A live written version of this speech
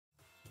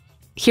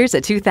Here's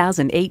a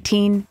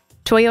 2018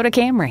 Toyota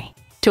Camry.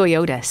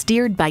 Toyota,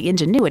 steered by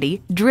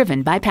ingenuity,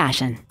 driven by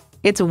passion.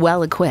 It's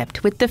well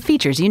equipped with the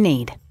features you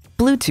need: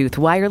 Bluetooth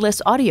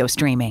wireless audio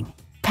streaming,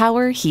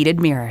 power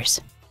heated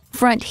mirrors,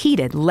 front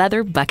heated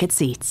leather bucket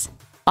seats,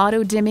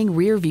 auto dimming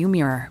rear view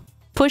mirror,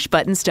 push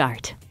button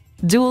start,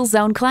 dual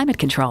zone climate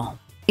control,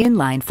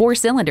 inline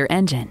 4-cylinder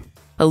engine,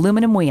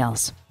 aluminum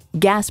wheels,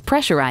 gas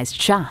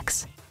pressurized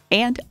shocks,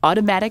 and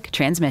automatic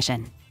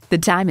transmission. The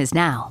time is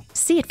now.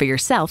 See it for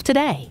yourself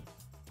today.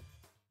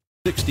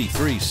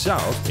 63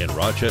 South in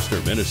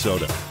Rochester,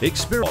 Minnesota.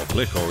 Experience,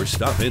 click or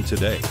stop in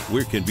today.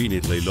 We're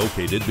conveniently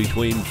located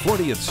between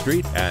 40th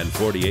Street and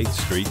 48th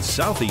Street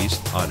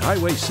Southeast on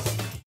Highway 6.